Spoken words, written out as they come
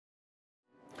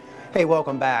Hey,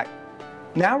 welcome back.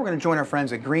 Now we're going to join our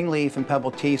friends at Green Leaf and Pebble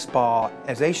Tea Spa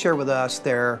as they share with us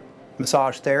their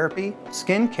massage therapy,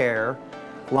 skincare,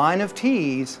 line of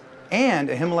teas, and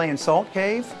a Himalayan salt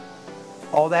cave.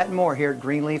 All that and more here at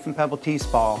Green Leaf and Pebble Tea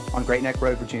Spa on Great Neck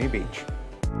Road, Virginia Beach.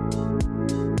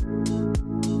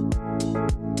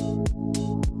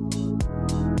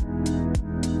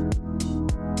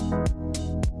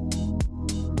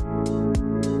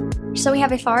 So we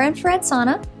have a far infrared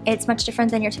sauna. It's much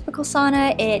different than your typical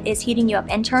sauna. It is heating you up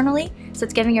internally, so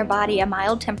it's giving your body a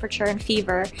mild temperature and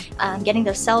fever, getting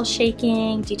those cells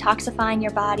shaking, detoxifying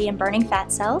your body and burning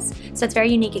fat cells. So it's a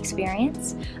very unique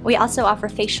experience. We also offer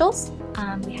facials.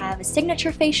 We have a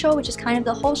signature facial, which is kind of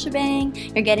the whole shebang.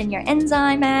 You're getting your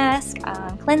enzyme mask,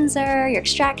 cleanser, your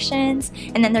extractions,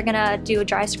 and then they're gonna do a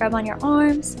dry scrub on your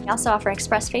arms. We also offer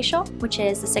express facial, which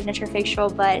is the signature facial,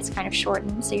 but it's kind of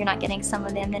shortened, so you're not getting some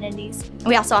of the amenities.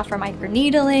 We also offer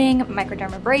microneedling,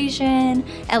 microdermabrasion,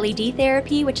 LED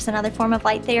therapy, which is another form of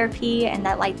light therapy, and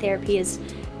that light therapy is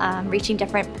reaching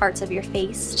different parts of your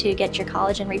face to get your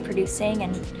collagen reproducing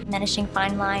and diminishing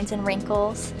fine lines and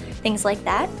wrinkles, things like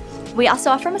that. We also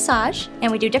offer massage, and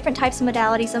we do different types of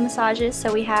modalities of massages.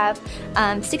 So we have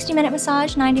 60-minute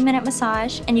massage, 90-minute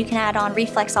massage, and you can add on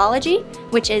reflexology,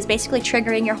 which is basically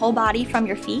triggering your whole body from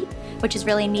your feet, which is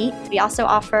really neat. We also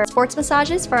offer sports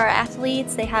massages for our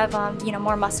athletes. They have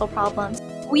more muscle problems.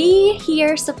 We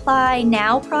here supply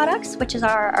Now products, which is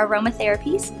our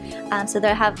aromatherapies. So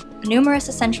they have numerous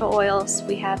essential oils.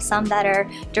 We have some that are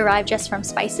derived just from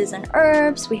spices and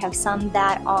herbs. We have some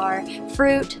that are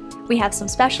fruit. We have some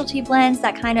specialty blends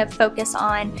that kind of focus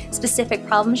on specific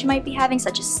problems you might be having,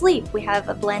 such as sleep. We have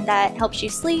a blend that helps you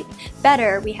sleep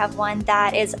better. We have one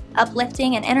that is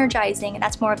uplifting and energizing, and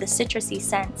that's more of the citrusy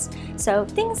scents. So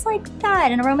things like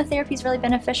that, and aromatherapy is really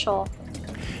beneficial.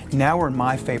 Now we're in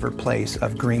my favorite place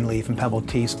of Green Leaf and Pebble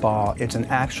Tea Spa. It's an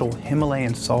actual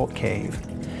Himalayan salt cave.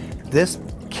 This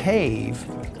cave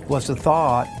was the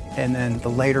thought and then the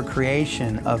later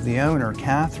creation of the owner,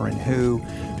 Catherine, who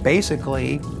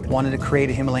basically wanted to create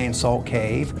a Himalayan salt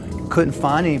cave, couldn't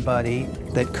find anybody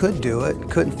that could do it,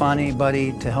 couldn't find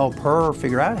anybody to help her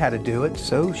figure out how to do it,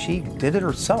 so she did it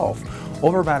herself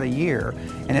over about a year.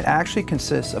 And it actually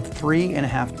consists of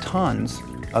 3.5 tons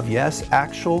of, yes,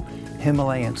 actual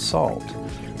Himalayan salt.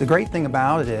 The great thing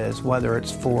about it is, whether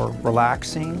it's for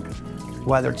relaxing,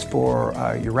 whether it's for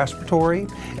your respiratory,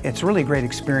 it's a really great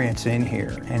experience in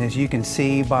here. And as you can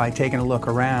see by taking a look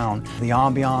around, the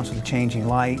ambiance with the changing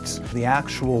lights, the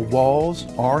actual walls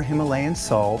are Himalayan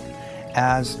salt,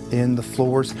 as in the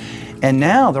floors. And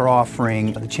now they're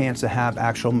offering the chance to have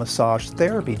actual massage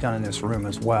therapy done in this room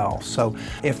as well. So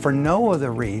if for no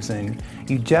other reason,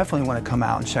 you definitely want to come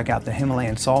out and check out the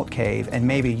Himalayan salt cave, and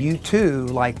maybe you too,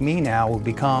 like me now, will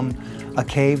become a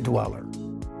cave dweller.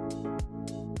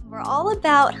 We're all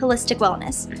about holistic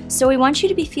wellness. So we want you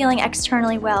to be feeling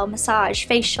externally well, massage,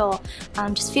 facial,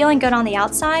 just feeling good on the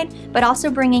outside, but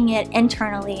also bringing it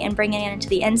internally and bringing it into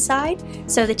the inside.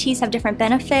 So the teas have different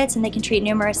benefits, and they can treat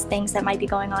numerous things that might be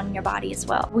going on in your body as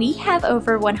well. We have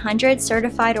over 100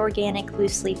 certified organic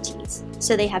loose leaf teas.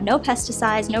 So they have no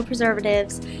pesticides, no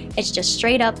preservatives. It's just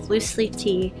straight up loose leaf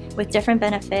tea with different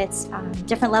benefits,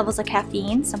 different levels of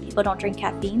caffeine. Some people don't drink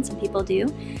caffeine, some people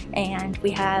do. And we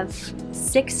have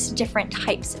 6 different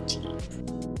types of tea.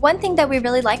 One thing that we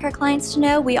really like our clients to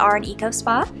know, we are an eco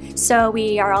spa. So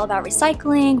we are all about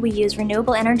recycling. We use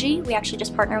renewable energy. We actually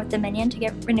just partner with Dominion to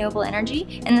get renewable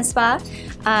energy in the spa.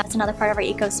 It's another part of our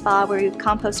eco spa where we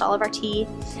compost all of our tea.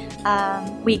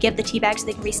 We give the tea back so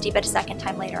they can re-steep it a second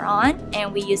time later on.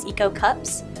 And we use eco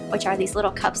cups, which are these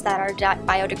little cups that are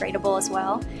biodegradable as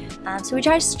well. So we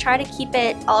just try to keep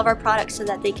all of our products so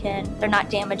that they're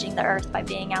not damaging the earth by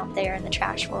being out there in the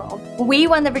trash world. We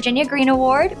won the Virginia Green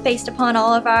Award based upon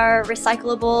all of our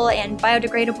recyclable and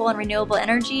biodegradable and renewable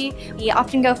energy. We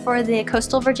often go for the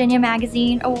Coastal Virginia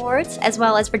Magazine Awards as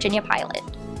well as Virginia Pilot.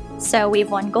 So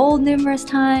we've won gold numerous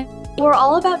times. We're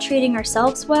all about treating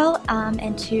ourselves well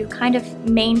and to kind of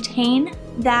maintain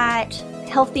that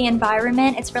healthy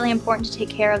environment. It's really important to take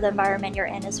care of the environment you're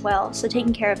in as well. So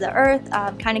taking care of the earth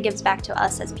kind of gives back to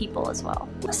us as people as well.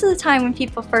 Most of the time when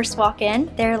people first walk in,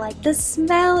 they're like, the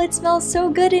smell, it smells so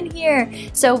good in here.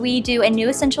 So we do a new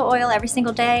essential oil every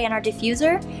single day in our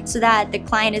diffuser so that the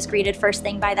client is greeted first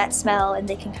thing by that smell, and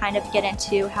they can kind of get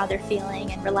into how they're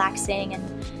feeling and relaxing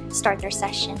and start their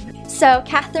session. So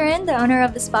Catherine, the owner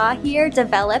of the spa here,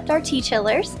 developed our tea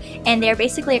chillers, and they're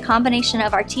basically a combination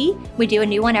of our tea. We do a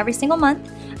new one every single month.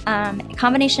 A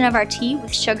combination of our tea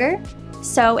with sugar.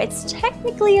 So it's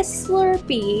technically a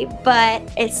Slurpee, but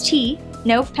it's tea.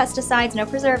 No pesticides, no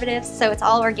preservatives, so it's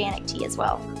all organic tea as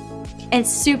well. It's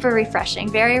super refreshing,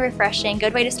 very refreshing,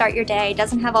 good way to start your day.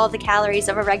 Doesn't have all the calories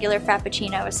of a regular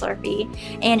Frappuccino or Slurpee,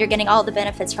 and you're getting all the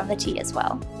benefits from the tea as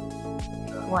well.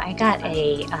 Well, I got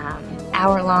a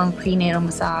hour-long prenatal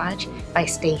massage by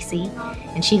Stacy,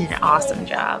 and she did an awesome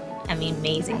job. I mean,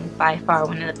 amazing. By far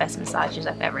one of the best massages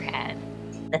I've ever had.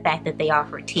 The fact that they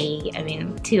offer tea, I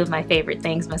mean, two of my favorite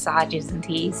things, massages and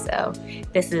tea, so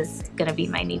this is gonna be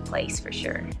my new place for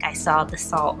sure. I saw the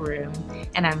salt room,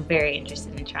 and I'm very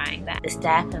interested in trying that. The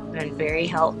staff have been very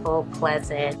helpful,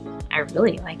 pleasant. I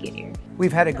really like it here.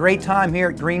 We've had a great time here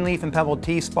at Leaf Pebble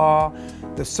Tea Spa.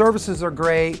 The services are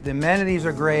great, the amenities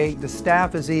are great, the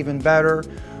staff is even better,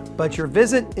 but your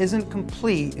visit isn't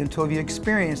complete until you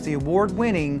experience the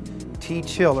award-winning tea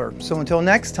chiller. So until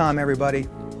next time, everybody,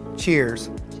 cheers.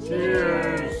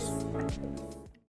 Cheers.